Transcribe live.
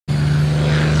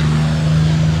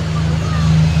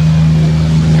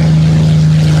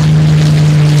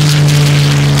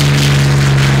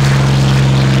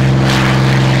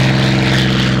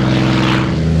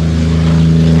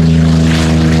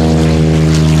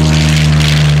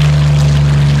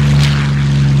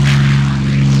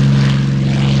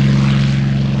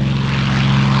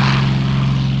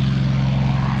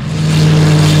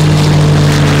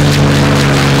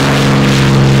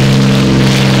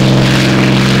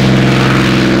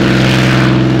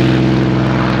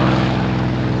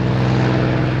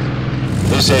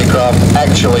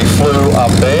actually flew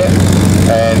up there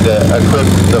and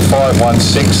equipped the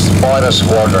 516th Fighter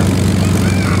Squadron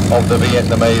of the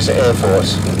Vietnamese Air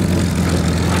Force.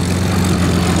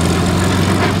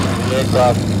 The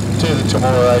aircraft to the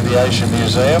Temora Aviation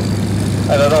Museum,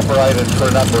 and it operated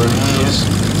for a number of years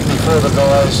before the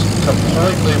guys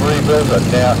completely rebuilt it.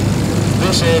 Now,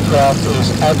 this aircraft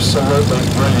is absolutely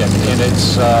brilliant in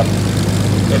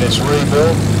its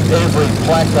rebuild. Every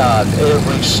placard,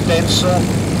 every stencil,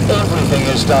 everything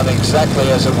is done exactly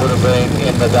as it would have been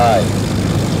in the day.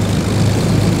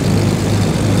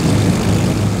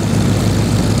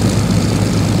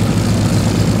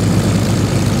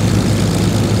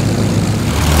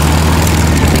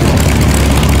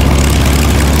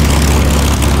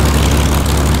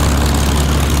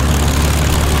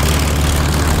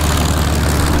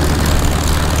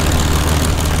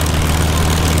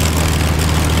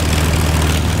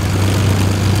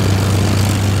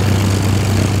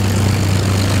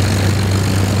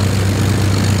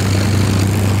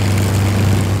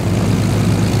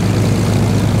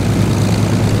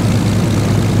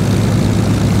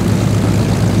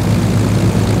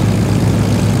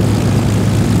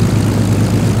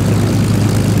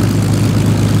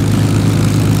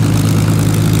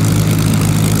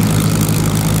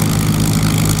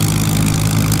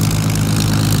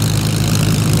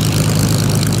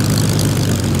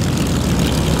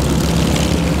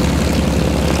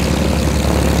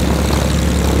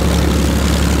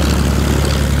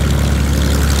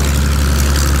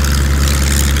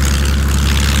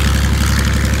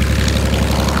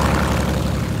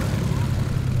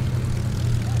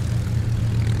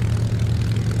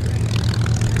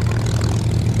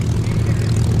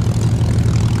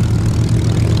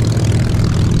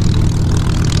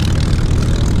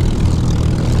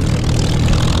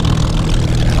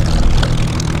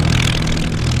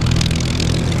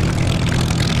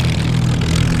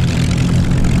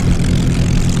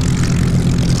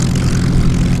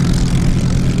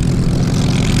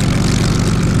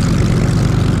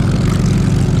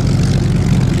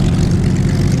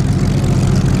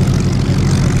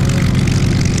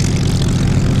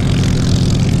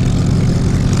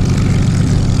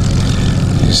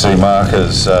 See, Mark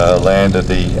has landed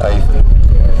the A30.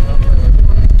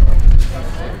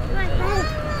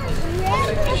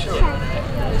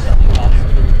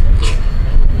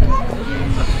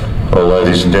 Well,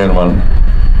 ladies and gentlemen,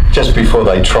 just before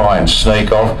they try and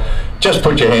sneak off, just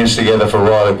put your hands together for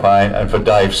Riley Payne and for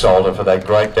Dave Solder for that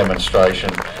great demonstration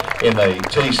in the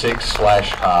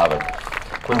T6/Harvard.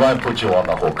 We won't put you on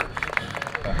the hook.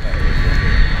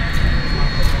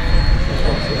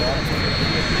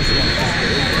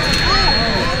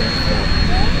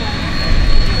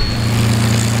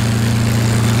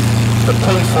 The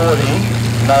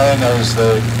P-40, known as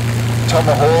the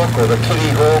Tomahawk or the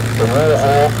Kittyhawk, the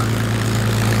Warhawk,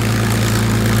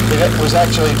 it was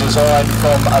actually designed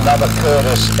from another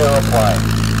Curtiss aeroplane.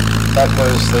 That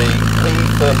was the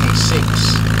P-36,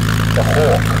 the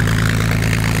Hawk.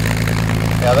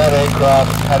 Now that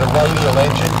aircraft had a radial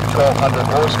engine, 1200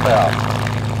 horsepower.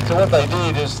 So what they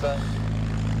did is the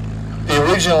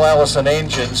original Allison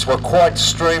engines were quite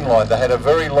streamlined. They had a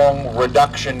very long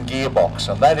reduction gearbox,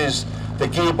 and that is the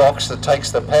gearbox that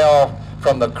takes the power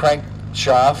from the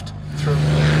crankshaft through.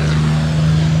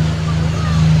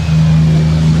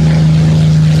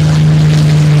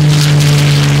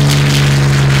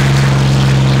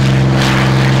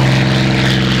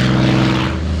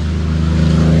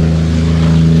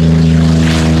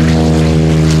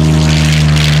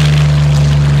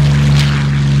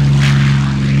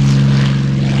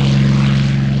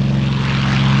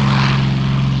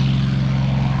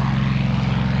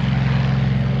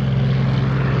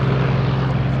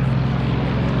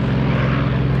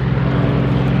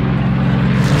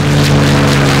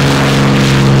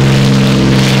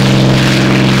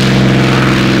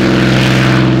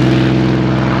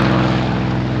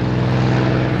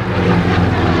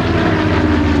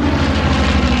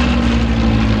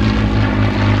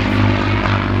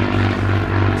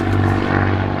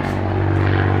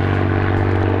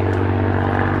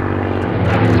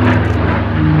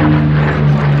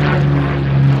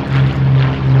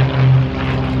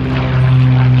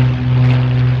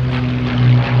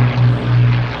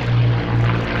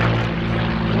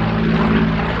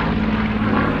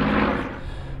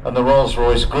 And the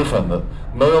Rolls-Royce Griffin, the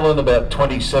Merlin about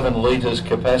 27 litres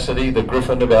capacity, the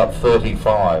Griffin about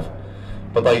 35,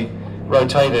 but they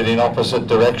rotated in opposite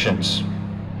directions.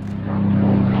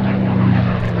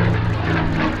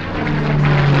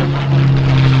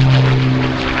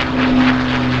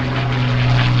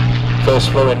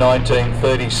 First flew in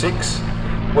 1936,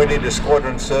 Went into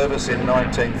squadron service in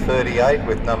 1938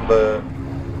 with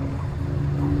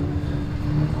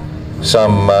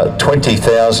some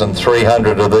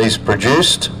 20,300 of these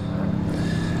produced,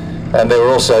 and there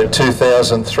were also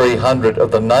 2,300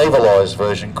 of the navalised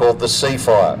version called the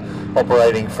Seafire,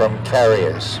 operating from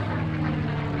carriers.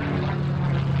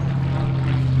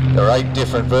 There are 8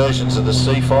 different versions of the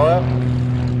Seafire,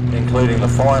 including the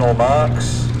final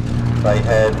marks. They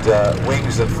had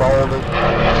wings that folded.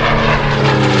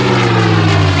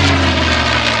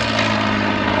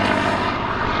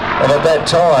 And at that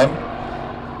time,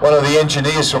 one of the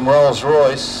engineers from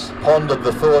Rolls-Royce pondered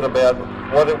the thought about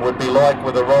what it would be like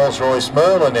with a Rolls-Royce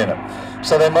Merlin in it.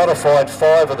 So they modified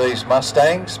 5 of these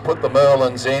Mustangs, put the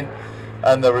Merlins in,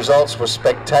 and the results were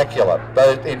spectacular.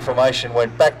 That information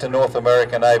went back to North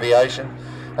American Aviation,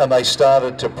 and they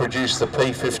started to produce the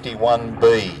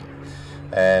P-41B.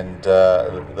 And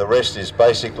the rest is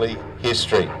basically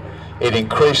history. It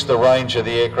increased the range of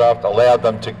the aircraft, allowed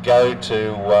them to go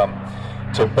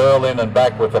to Berlin and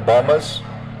back with the bombers.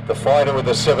 The fighter with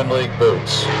the 7-league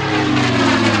boots.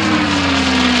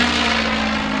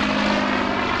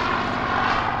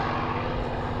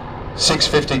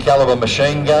 .650 caliber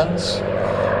machine guns.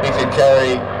 It could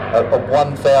carry a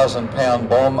 1,000-pound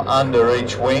bomb under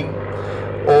each wing,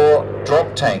 or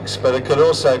drop tanks, but it could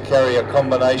also carry a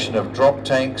combination of drop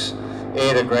tanks,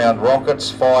 air-to-ground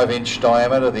rockets, 5-inch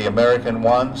diameter, the American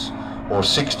ones, or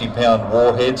 60-pound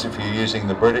warheads if you're using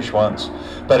the British ones.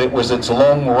 But it was its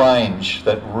long range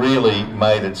that really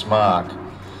made its mark.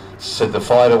 Said the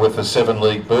fighter with the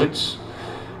 7-league boots,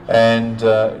 and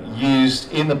used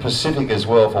in the Pacific as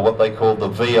well for what they called the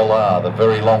VLR, the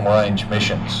very long-range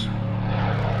missions.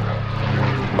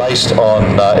 Based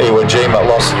on Iwo Jima,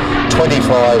 lost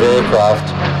 25 aircraft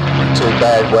to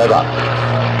bad weather.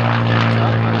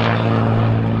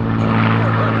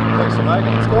 Thanks for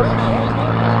making it, Scotty.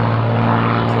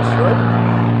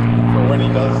 For when he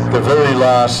does the very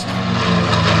last,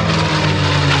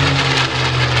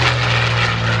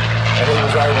 and he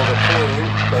was able to prove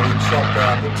that he'd shot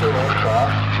down the 2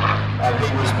 aircraft, and he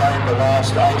was named the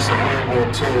last ace of World War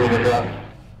II in about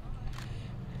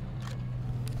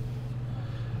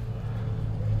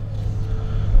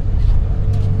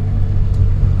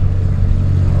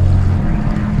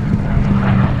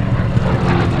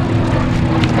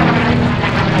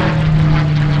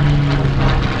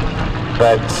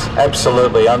that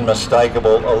absolutely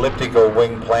unmistakable elliptical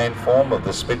wing platform of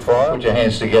the Spitfire. Put your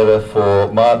hands together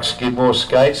for Mark Skidmore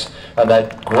skates, and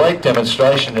that great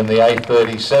demonstration in the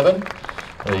A37,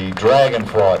 the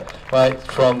Dragonfly. Mate,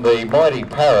 from the mighty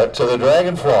Parrot to the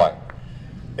Dragonfly. Yeah,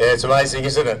 it's amazing,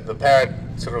 isn't it? The Parrot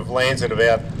sort of lands at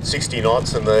about 60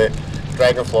 knots and the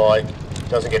Dragonfly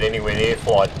doesn't get anywhere near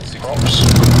flight.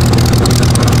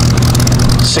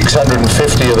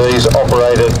 650 of these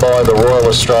operated by the Royal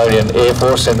Australian Air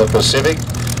Force in the Pacific,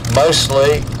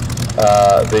 mostly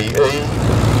the E.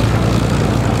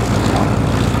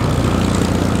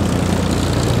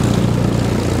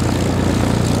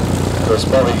 Of course,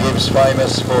 Bobby Gibbs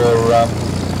famous for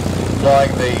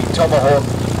flying the Tomahawk.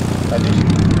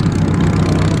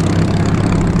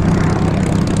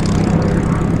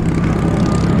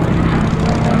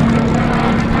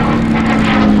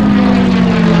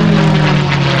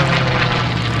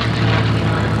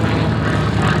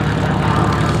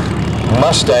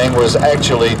 Mustang was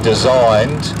actually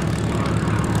designed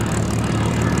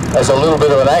as a little bit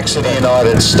of an accident in the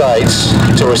United States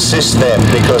to assist them,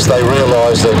 because they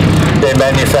realised that their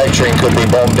manufacturing could be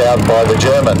bombed out by the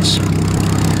Germans.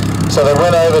 So they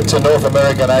went over to North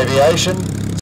American Aviation,